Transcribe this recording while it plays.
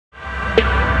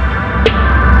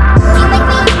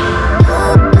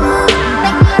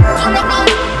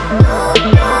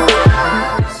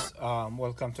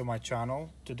Welcome to my channel.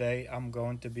 Today I'm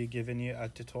going to be giving you a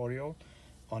tutorial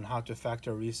on how to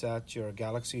factory reset your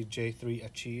Galaxy J3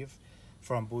 Achieve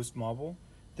from Boost Mobile.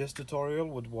 This tutorial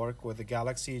would work with the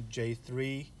Galaxy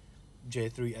J3,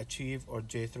 J3 Achieve, or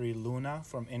J3 Luna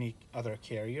from any other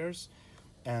carriers.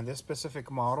 And this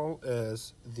specific model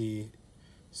is the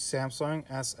Samsung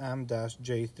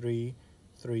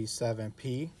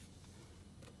SM-J337P.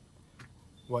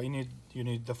 What you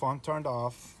need the phone turned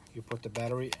off. You put the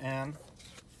battery in.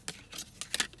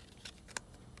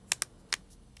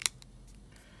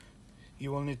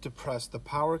 You will need to press the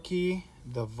power key,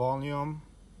 the volume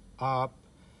up,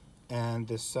 and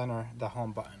the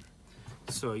home button.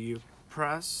 So you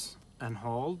press and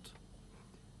hold.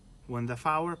 When the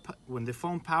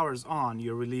phone powers on,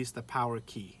 you release the power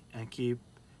key and keep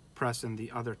pressing the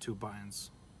other two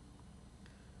buttons.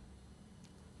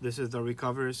 This is the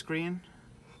recovery screen.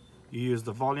 You use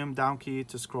the volume down key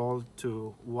to scroll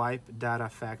to wipe data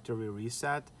factory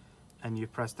reset, and you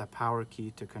press the power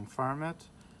key to confirm it,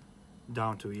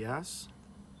 down to yes.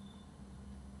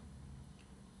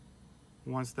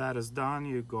 Once that is done,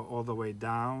 you go all the way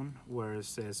down where it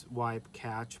says wipe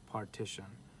cache partition.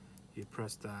 You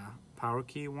press the power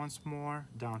key once more,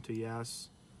 down to yes,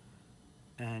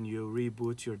 and you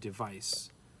reboot your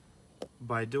device.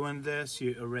 By doing this,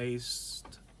 you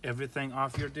erased everything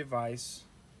off your device.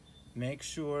 Make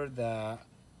sure that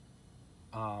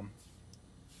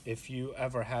if you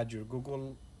ever had your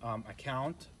Google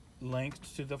account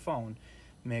linked to the phone,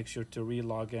 make sure to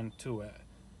re-log into it.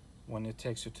 When it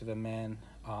takes you to the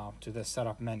to the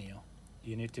setup menu,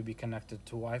 you need to be connected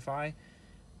to Wi-Fi,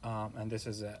 and this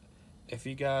is it. If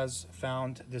you guys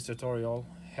found this tutorial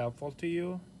helpful to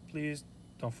you, please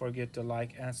don't forget to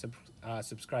like and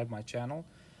subscribe my channel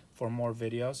for more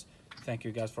videos. Thank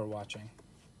you guys for watching.